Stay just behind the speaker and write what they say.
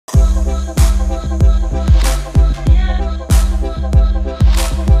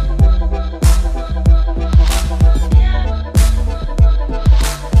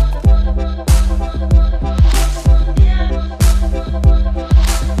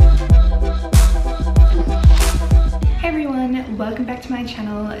Welcome back to my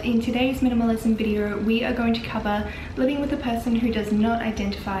channel. In today's minimalism video, we are going to cover living with a person who does not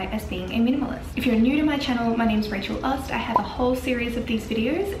identify as being a minimalist. If you're new to my channel, my name is Aust. I have a whole series of these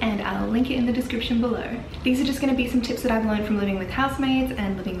videos and I'll link it in the description below. These are just going to be some tips that I've learned from living with housemates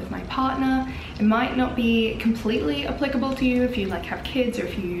and living with my partner. It might not be completely applicable to you if you have kids or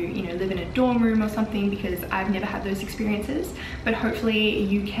if you live in a dorm room or something, because I've never had those experiences, but hopefully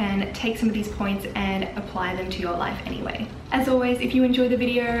you can take some of these points and apply them to your life anyway. As always, if you enjoy the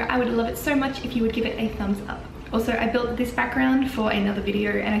video, I would love it so much if you would give it a thumbs up. Also, I built this background for another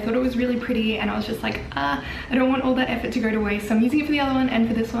video and I thought it was really pretty, and I was just like, I don't want all that effort to go to waste, so I'm using it for the other one and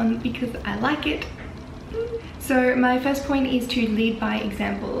for this one because I like it. So my first point is to lead by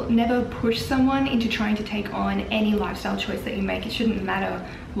example. Never push someone into trying to take on any lifestyle choice that you make. It shouldn't matter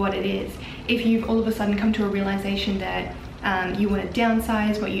what it is. If you've all of a sudden come to a realization that you want to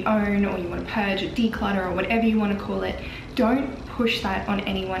downsize what you own, or you want to purge or declutter or whatever you want to call it, don't push that on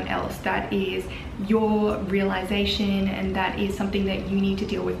anyone else. That is your realization and that is something that you need to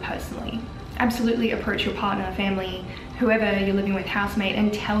deal with personally. Absolutely approach your partner, family, whoever you're living with, housemate,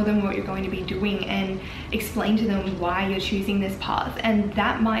 and tell them what you're going to be doing and explain to them why you're choosing this path, and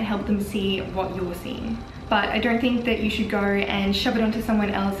that might help them see what you're seeing. But I don't think that you should go and shove it onto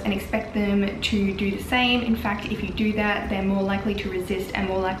someone else and expect them to do the same. In fact, if you do that, they're more likely to resist and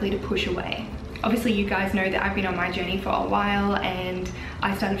more likely to push away. Obviously, you guys know that I've been on my journey for a while, and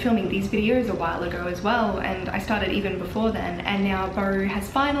I started filming these videos a while ago as well, and I started even before then, and now Beau has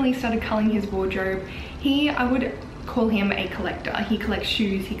finally started culling his wardrobe. I would call him a collector. He collects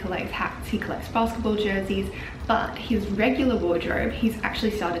shoes, he collects hats, he collects basketball jerseys, but his regular wardrobe, he's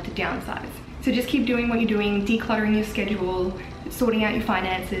actually started to downsize. So just keep doing what you're doing, decluttering your schedule, sorting out your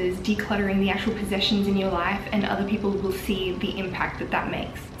finances, decluttering the actual possessions in your life, and other people will see the impact that that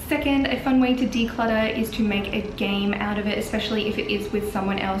makes. Second, a fun way to declutter is to make a game out of it, especially if it is with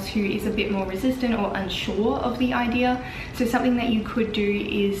someone else who is a bit more resistant or unsure of the idea. So something that you could do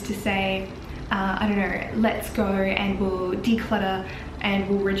is to say, I don't know, let's go and we'll declutter and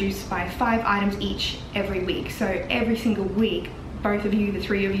we'll reduce by 5 items each every week. So every single week, both of you, the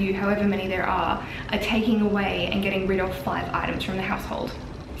 3 of you, however many there are taking away and getting rid of 5 items from the household.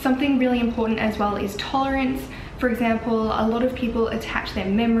 Something really important as well is tolerance. For example, a lot of people attach their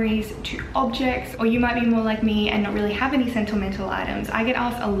memories to objects, or you might be more like me and not really have any sentimental items. I get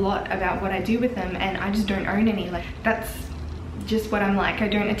asked a lot about what I do with them, and I just don't own any. That's just what I'm like. I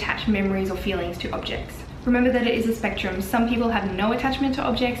don't attach memories or feelings to objects. Remember that it is a spectrum. Some people have no attachment to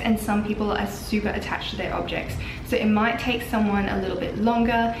objects and some people are super attached to their objects. So it might take someone a little bit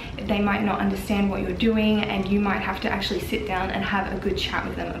longer, they might not understand what you're doing, and you might have to actually sit down and have a good chat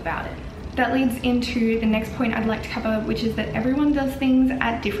with them about it. That leads into the next point I'd like to cover, which is that everyone does things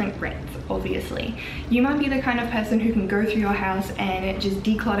at different rates, obviously. You might be the kind of person who can go through your house and just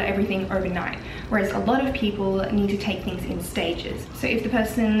declutter everything overnight, whereas a lot of people need to take things in stages. So if the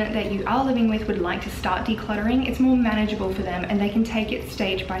person that you are living with would like to start decluttering, it's more manageable for them and they can take it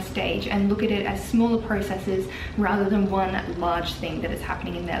stage by stage and look at it as smaller processes rather than one large thing that is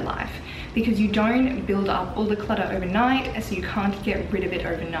happening in their life. Because you don't build up all the clutter overnight, so you can't get rid of it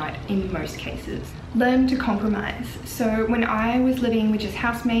overnight in most cases. Learn to compromise. So when I was living with just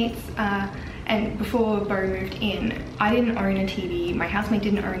housemates, and before Beau moved in, I didn't own a TV, my housemate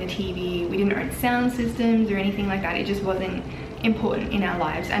didn't own a TV, we didn't own sound systems or anything like that. It just wasn't important in our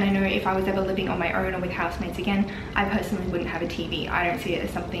lives, and I know if I was ever living on my own or with housemates again, I personally wouldn't have a TV. I don't see it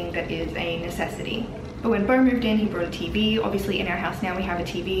as something that is a necessity. But when Beau moved in, he brought a TV. Obviously in our house now we have a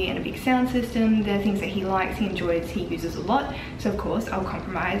TV and a big sound system. There are things that he likes, he enjoys, he uses a lot. So of course I'll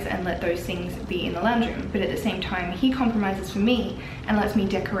compromise and let those things be in the lounge room. But at the same time, he compromises for me and lets me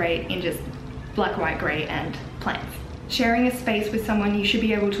decorate in just black, white, grey and plants. Sharing a space with someone, you should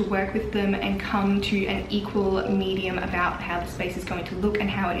be able to work with them and come to an equal medium about how the space is going to look and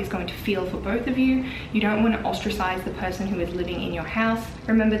how it is going to feel for both of you. You don't want to ostracize the person who is living in your house.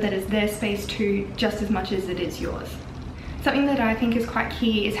 Remember that it's their space too, just as much as it is yours. Something that I think is quite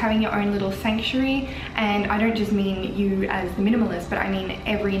key is having your own little sanctuary, and I don't just mean you as the minimalist, but I mean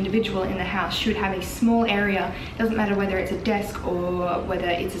every individual in the house should have a small area. It doesn't matter whether it's a desk or whether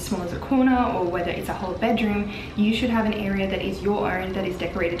it's as small as a corner or whether it's a whole bedroom. You should have an area that is your own, that is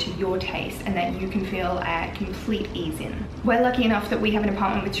decorated to your taste, and that you can feel at complete ease in. We're lucky enough that we have an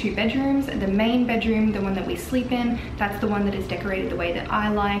apartment with 2 bedrooms. The main bedroom, the one that we sleep in, that's the one that is decorated the way that I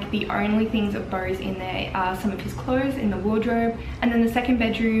like. The only things of Beau's in there are some of his clothes in the wardrobe, and then the second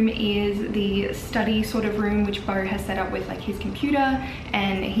bedroom is the study sort of room, which Beau has set up with like his computer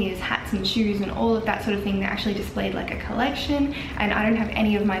and his hats and shoes and all of that sort of thing. They're actually displayed like a collection, and I don't have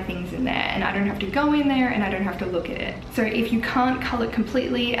any of my things in there, and I don't have to go in there, and I don't have to look at it. So if you can't cull it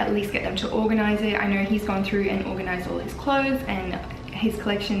completely, at least get them to organize it. I know he's gone through and organized all his clothes and his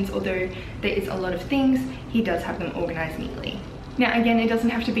collections. Although there is a lot of things, he does have them organized neatly. Now again, it doesn't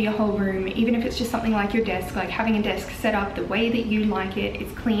have to be a whole room. Even if it's just something like your desk, like having a desk set up the way that you like it.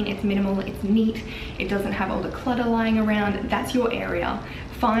 It's clean, it's minimal, it's neat, it doesn't have all the clutter lying around. That's your area.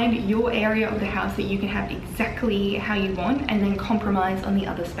 Find your area of the house that you can have exactly how you want, and then compromise on the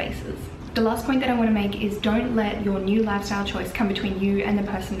other spaces. The last point that I want to make is don't let your new lifestyle choice come between you and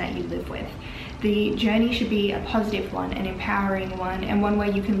the person that you live with. The journey should be a positive one, an empowering one, and one where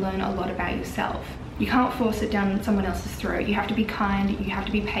you can learn a lot about yourself. You can't force it down someone else's throat. You have to be kind, you have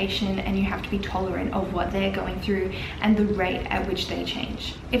to be patient, and you have to be tolerant of what they're going through and the rate at which they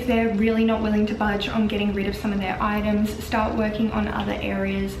change. If they're really not willing to budge on getting rid of some of their items, start working on other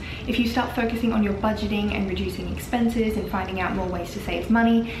areas. If you start focusing on your budgeting and reducing expenses and finding out more ways to save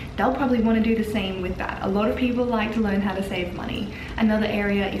money, they'll probably want to do the same with that. A lot of people like to learn how to save money. Another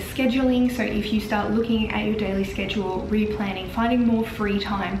area is scheduling. So if you start looking at your daily schedule, replanning, finding more free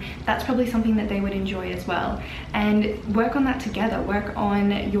time, that's probably something that they would enjoy as well. And work on that together. Work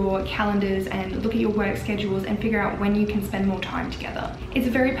on your calendars and look at your work schedules and figure out when you can spend more time together. It's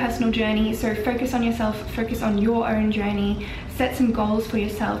a very personal journey, so focus on yourself, focus on your own journey, set some goals for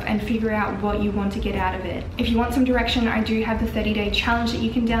yourself and figure out what you want to get out of it. If you want some direction, I do have the 30-day challenge that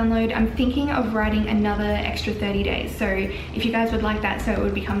you can download. I'm thinking of writing another extra 30 days. So if you guys would like that, so it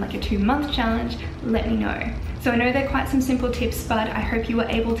would become like a 2-month challenge, let me know. So I know they're quite some simple tips, but I hope you were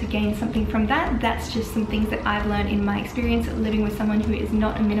able to gain something from that. That's just some things that I've learned in my experience living with someone who is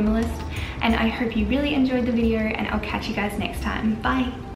not a minimalist. And I hope you really enjoyed the video, and I'll catch you guys next time. Bye.